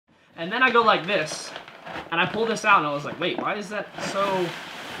And then I go like this, and I pull this out, and I was like, wait, why is that so?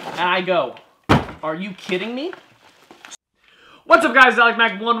 And I go, are you kidding me? What's up, guys?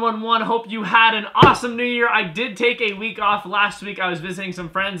 AlecMac111. Hope you had an awesome New Year. I did take a week off last week. I was visiting some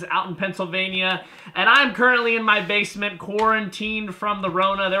friends out in Pennsylvania, and I'm currently in my basement, quarantined from the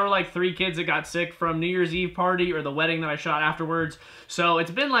Rona. There were like 3 kids that got sick from New Year's Eve party or the wedding that I shot afterwards. So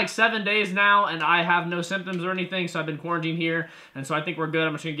it's been like 7 days now, and I have no symptoms or anything, so I've been quarantined here, and so I think we're good.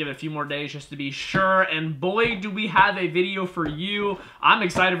 I'm just going to give it a few more days just to be sure, and boy, do we have a video for you. I'm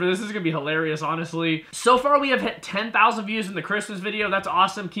excited for this. This is going to be hilarious, honestly. So far, we have hit 10,000 views in the Christmas video. That's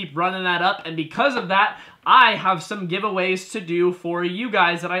awesome. Keep running that up, and because of that, I have some giveaways to do for you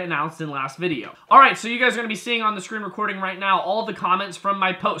guys that I announced in last video. Alright, so you guys are going to be seeing on the screen recording right now all the comments from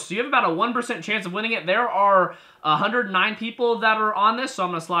my post. So you have about a 1% chance of winning it. There are 109 people that are on this, so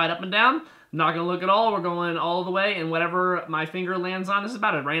I'm going to slide up and down. Not going to look at all. We're going all the way, and whatever my finger lands on, this is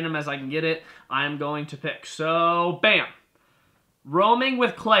about as random as I can get it, I'm going to pick. So, bam. Roaming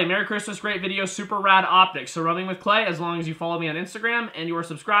with Clay. Merry Christmas, great video, super rad optics. So Roaming with Clay, as long as you follow me on Instagram and you are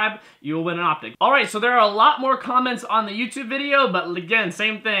subscribed, you will win an optic. Alright, so there are a lot more comments on the YouTube video, but again,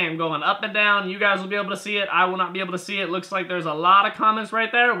 same thing. I'm going up and down. You guys will be able to see it. I will not be able to see it. Looks like there's a lot of comments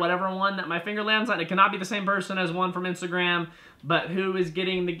right there. Whatever one that my finger lands on, it cannot be the same person as one from Instagram, but who is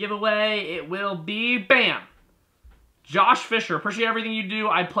getting the giveaway? It will be, bam! Josh Fisher. Appreciate everything you do.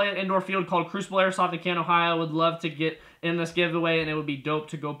 I play an indoor field called Crucible Airsoft in Canton, Ohio. Would love to get in this giveaway, and it would be dope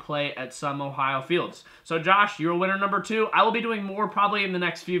to go play at some Ohio fields. So Josh, you're winner number 2. I will be doing more probably in the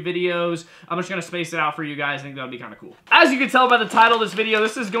next few videos. I'm just going to space it out for you guys. I think that would be kind of cool. As you can tell by the title of this video,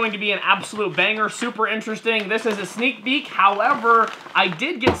 this is going to be an absolute banger, super interesting. This is a sneak peek. However, I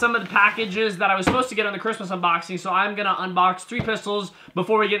did get some of the packages that I was supposed to get on the Christmas unboxing, so I'm going to unbox 3 pistols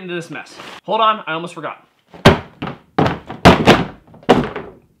before we get into this mess. Hold on, I almost forgot.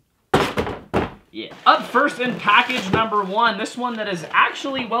 Yeah. Up first in package number 1, this one that is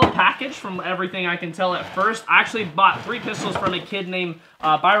actually well packaged from everything I can tell at first. I actually bought 3 pistols from a kid named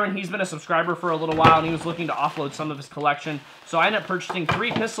Byron. He's been a subscriber for a little while, and he was looking to offload some of his collection. So I ended up purchasing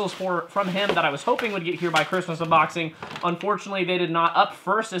 3 pistols from him that I was hoping would get here by Christmas unboxing. Unfortunately, they did not. Up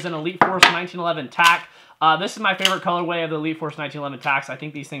first is an Elite Force 1911 TAC. This is my favorite colorway of the Elite Force 1911 TACs. I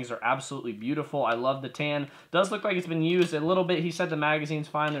think these things are absolutely beautiful. I love the tan. Does look like it's been used a little bit. He said the magazine's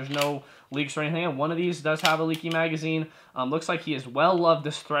fine. There's no leaks or anything. And one of these does have a leaky magazine. Looks like he has well loved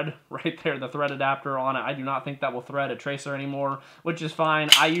this thread right there, the thread adapter on it. I do not think that will thread a tracer anymore, which is fine.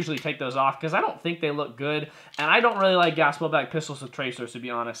 I usually take those off because I don't think they look good. And I don't really like gas blowback pistols with tracers, to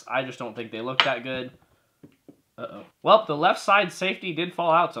be honest. I just don't think they look that good. Uh-oh. Well, the left side safety did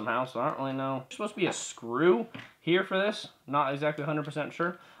fall out somehow, so I don't really know. There's supposed to be a screw here for this. Not exactly 100%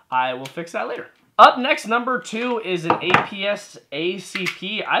 sure. I will fix that later. Up next, number 2 is an APS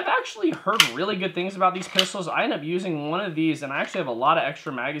ACP. I've actually heard really good things about these pistols. I ended up using one of these, and I actually have a lot of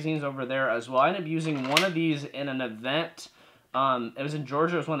extra magazines over there as well. I ended up using one of these in an event. It was in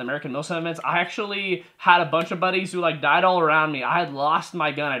Georgia. It was one of the American Milsim events. I actually had a bunch of buddies who like died all around me. I had lost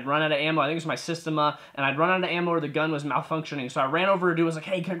my gun. I'd run out of ammo. I think it was my Systema, and I'd run out of ammo or the gun was malfunctioning. So I ran over to a dude. I was like,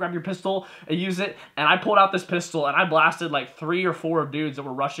 hey, can I grab your pistol and use it? And I pulled out this pistol, and I blasted like 3 or 4 dudes that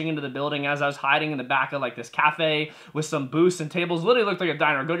were rushing into the building as I was hiding in the back of like this cafe with some booths and tables. Literally looked like a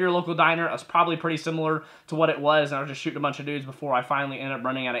diner. Go to your local diner. It was probably pretty similar to what it was, and I was just shooting a bunch of dudes before I finally ended up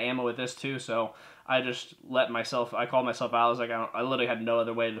running out of ammo with this too. So I just I called myself out. I was like, I literally had no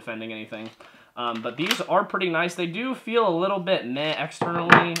other way of defending anything. But these are pretty nice. They do feel a little bit meh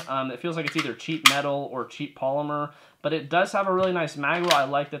externally. It feels like it's either cheap metal or cheap polymer, but it does have a really nice magwell. I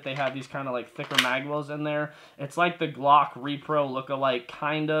like that they have these kind of like thicker magwells in there. It's like the Glock Repro lookalike,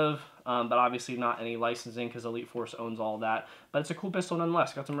 kind of, but obviously not any licensing because Elite Force owns all that. But it's a cool pistol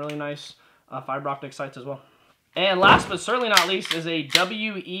nonetheless. Got some really nice fiber optic sights as well. And last but certainly not least is a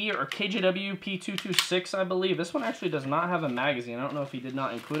WE or KJW P226, I believe. This one actually does not have a magazine. I don't know if he did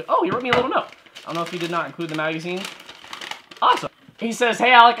not include it. Oh, he wrote me a little note. I don't know if he did not include the magazine. Awesome. He says,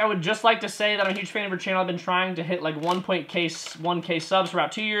 hey, Alec, I would just like to say that I'm a huge fan of your channel. I've been trying to hit like 1K subs for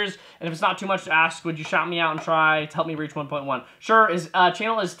about 2 years, and if it's not too much to ask, would you shout me out and try to help me reach 1.1? Sure. His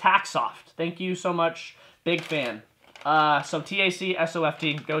channel is TACSoft. Thank you so much. Big fan. So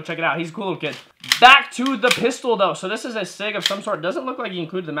TACSOFT, go check it out. He's a cool little kid. Back to the pistol though. So this is a SIG of some sort. Doesn't look like he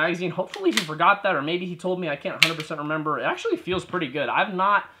included the magazine. Hopefully he forgot that, or maybe he told me. I can't 100% remember. It actually feels pretty good. I've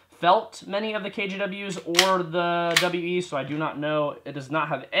not felt many of the KJWs or the WEs, so I do not know. It does not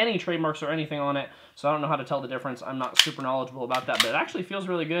have any trademarks or anything on it, so I don't know how to tell the difference. I'm not super knowledgeable about that, but it actually feels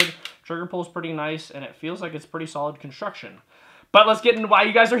really good. Trigger pull's pretty nice, and it feels like it's pretty solid construction. But let's get into why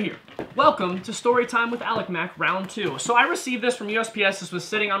you guys are here. Welcome to Story Time with Alec Mac, round 2. So I received this from USPS. This was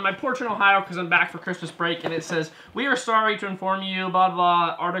sitting on my porch in Ohio because I'm back for Christmas break, and it says, "We are sorry to inform you, blah,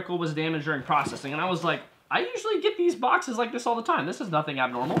 blah, article was damaged during processing." And I was like, I usually get these boxes like this all the time. This is nothing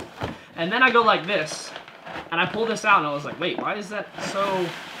abnormal. And then I go like this, and I pull this out, and I was like, wait, why is that so...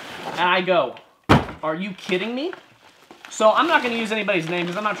 And I go, are you kidding me? So I'm not going to use anybody's name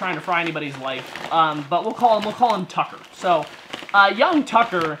because I'm not trying to fry anybody's life. But we'll call him Tucker. So young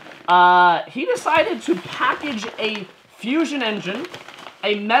Tucker, he decided to package a fusion engine,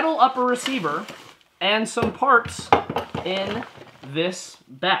 a metal upper receiver, and some parts in this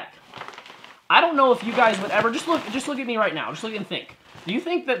bag. I don't know if you guys would ever, just look at me right now, just look and think. Do you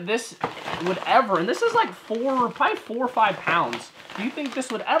think that this would ever, and this is like probably 4 or 5 pounds, do you think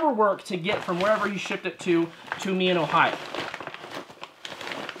this would ever work to get from wherever he shipped it to me in Ohio?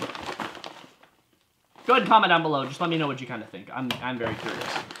 Go ahead and comment down below, just let me know what you kind of think. I'm very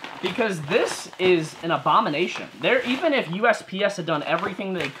curious. Because this is an abomination. Even if USPS had done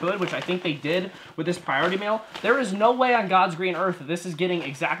everything they could, which I think they did with this priority mail, there is no way on God's green earth that this is getting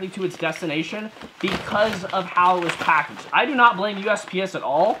exactly to its destination because of how it was packaged. I do not blame USPS at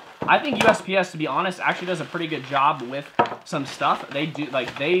all. I think USPS, to be honest, actually does a pretty good job with some stuff. They do,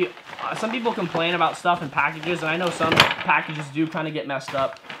 some people complain about stuff in packages, and I know some packages do kind of get messed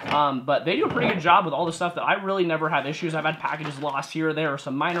up, but they do a pretty good job with all the stuff that I really never have issues. I've had packages lost here or there, or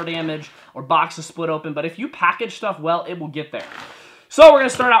some minor damage, or boxes split open, but if you package stuff well, it will get there. So we're going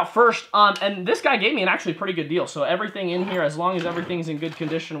to start out first, and this guy gave me an actually pretty good deal. So everything in here, as long as everything's in good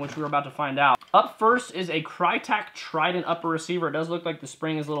condition, which we're about to find out. Up first is a Crytek Trident upper receiver. It does look like the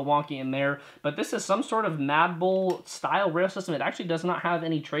spring is a little wonky in there, but this is some sort of Mad Bull style rail system. It actually does not have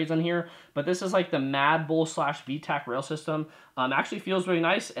any trades on here, but this is like the Mad Bull / VTAC rail system. Actually feels really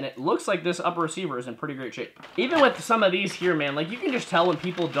nice, and it looks like this upper receiver is in pretty great shape. Even with some of these here, man, like you can just tell when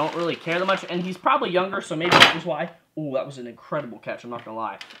people don't really care that much, and he's probably younger, so maybe that is why. Ooh, that was an incredible catch, I'm not gonna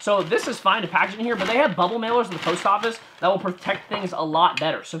lie. So this is fine to package in here, but they have bubble mailers in the post office that will protect things a lot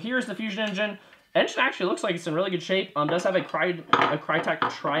better. So here's the fusion engine. Engine actually looks like it's in really good shape. Does have a Crytek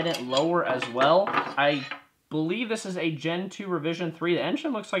Trident lower as well. I believe this is a Gen 2 Revision 3. The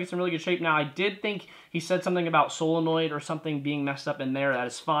engine looks like it's in really good shape. Now, I did think he said something about solenoid or something being messed up in there. That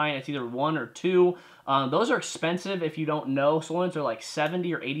is fine. It's either 1 or 2. Those are expensive if you don't know. Solenoids are like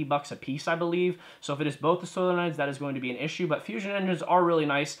 70 or 80 bucks a piece, I believe. So if it is both the solenoids, that is going to be an issue. But fusion engines are really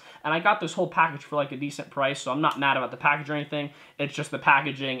nice, and I got this whole package for like a decent price, so I'm not mad about the package or anything. It's just the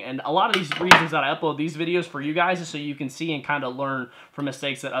packaging, and a lot of these reasons that I upload these videos for you guys is so you can see and kind of learn from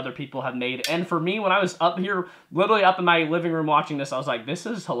mistakes that other people have made. And for me, when I was up here, literally up in my living room watching this, I was like, this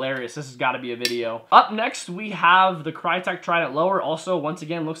is hilarious. This has got to be a video. Up next, we have the Crytek Trident lower. Also, once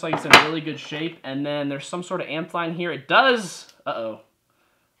again, looks like it's in really good shape. And then there's some sort of amp line here. It does,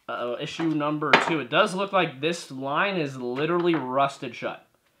 issue number 2. It does look like this line is literally rusted shut.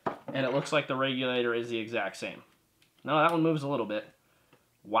 And it looks like the regulator is the exact same. No, that one moves a little bit.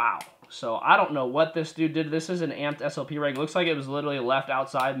 Wow. So I don't know what this dude did. This is an amped SLP reg. Looks like it was literally left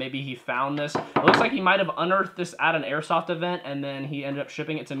outside. Maybe he found this. It looks like he might have unearthed this at an Airsoft event, and then he ended up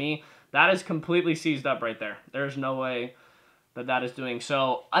shipping it to me. That is completely seized up right there. There's no way that is doing.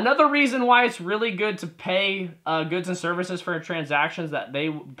 So another reason why it's really good to pay goods and services for transactions, that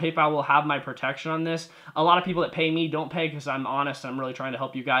PayPal will have my protection on this. A lot of people that pay me don't pay because I'm honest. I'm really trying to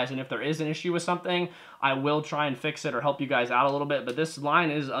help you guys, and if there is an issue with something, I will try and fix it or help you guys out a little bit. But this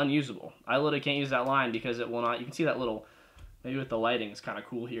line is unusable. I literally can't use that line because it will not. You can see that little, maybe with the lighting, it's kind of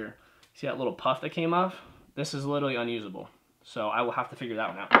cool here. See that little puff that came off? This is literally unusable. So I will have to figure that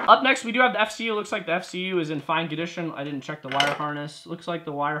one out. Up next, we do have the FCU. Looks like the FCU is in fine condition. I didn't check the wire harness. Looks like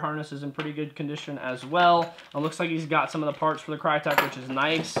the wire harness is in pretty good condition as well. It looks like he's got some of the parts for the Crytek, which is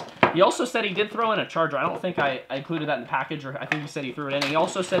nice. He also said he did throw in a charger. I don't think I included that in the package, or I think he said he threw it in. He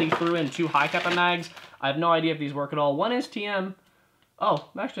also said he threw in 2 high kappa mags. I have no idea if these work at all. One is TM. Oh,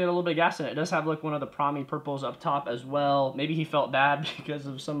 actually had a little bit of gas in it. It does have like one of the Promi purples up top as well. Maybe he felt bad because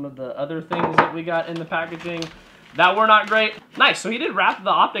of some of the other things that we got in the packaging that were not great. Nice, so he did wrap the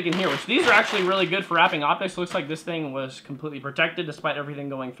optic in here, which these are actually really good for wrapping optics. Looks like this thing was completely protected despite everything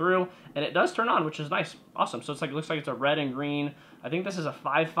going through, and it does turn on, which is nice. Awesome, so it's like, it looks like it's a red and green. I think this is a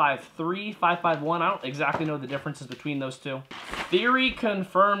 553, 551. I don't exactly know the differences between those two. Theory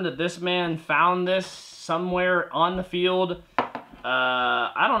confirmed that this man found this somewhere on the field.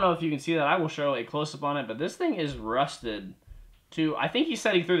 I don't know if you can see that. I will show a close-up on it, but this thing is rusted. I think he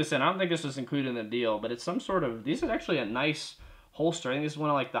said he threw this in. I don't think this was included in the deal, but it's some sort of, this is actually a nice holster. I think this is one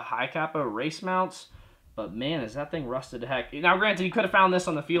of like the high kappa race mounts. But man, is that thing rusted to heck. Now, granted, you could have found this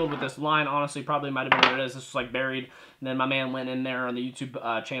on the field with this line. Honestly, probably might have been what it is. This was like buried. And then my man went in there on the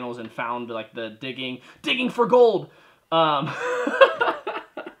YouTube channels and found like the digging for gold.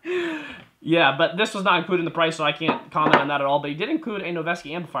 Yeah, but this was not included in the price, so I can't comment on that at all. But he did include a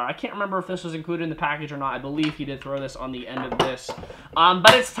Noveski amplifier. I can't remember if this was included in the package or not. I believe he did throw this on the end of this.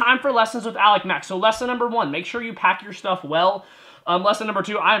 But it's time for lessons with Alec Mack. So lesson number 1, make sure you pack your stuff well. Lesson number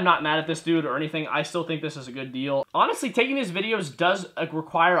 2, I am not mad at this dude or anything. I still think this is a good deal. Honestly, taking these videos does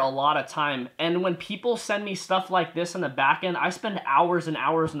require a lot of time. And when people send me stuff like this in the back end, I spend hours and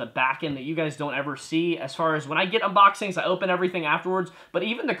hours in the back end that you guys don't ever see. As far as when I get unboxings, I open everything afterwards. But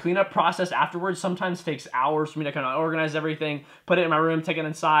even the cleanup process afterwards sometimes takes hours for me to kind of organize everything, put it in my room, take it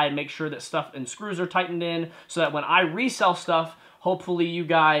inside, make sure that stuff and screws are tightened in so that when I resell stuff, hopefully you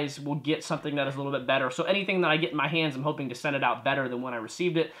guys will get something that is a little bit better. So anything that I get in my hands, I'm hoping to send it out better than when I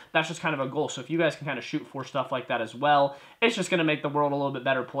received it. That's just kind of a goal. So if you guys can kind of shoot for stuff like that as well, it's just going to make the world a little bit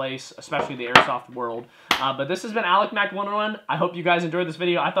better place, especially the airsoft world. But this has been Alec Mack 101. I hope you guys enjoyed this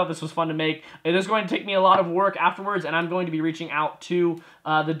video. I thought this was fun to make. It is going to take me a lot of work afterwards, and I'm going to be reaching out to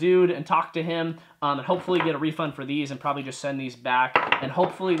the dude and talk to him and hopefully get a refund for these and probably just send these back. And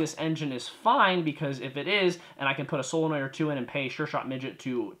hopefully this engine is fine, because if it is, and I can put a solenoid or 2 in and pay Sure Shot Midget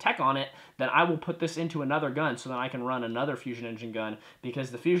to tech on it, then I will put this into another gun so then I can run another Fusion engine gun,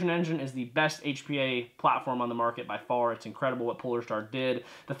 because the Fusion engine is the best HPA platform on the market by far. It's incredible what Polarstar did.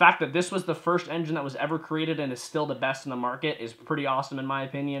 The fact that this was the first engine that was ever created and is still the best in the market is pretty awesome in my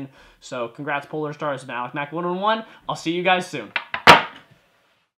opinion. So congrats Polarstar. This has been Alec Mack 101. I'll see you guys soon.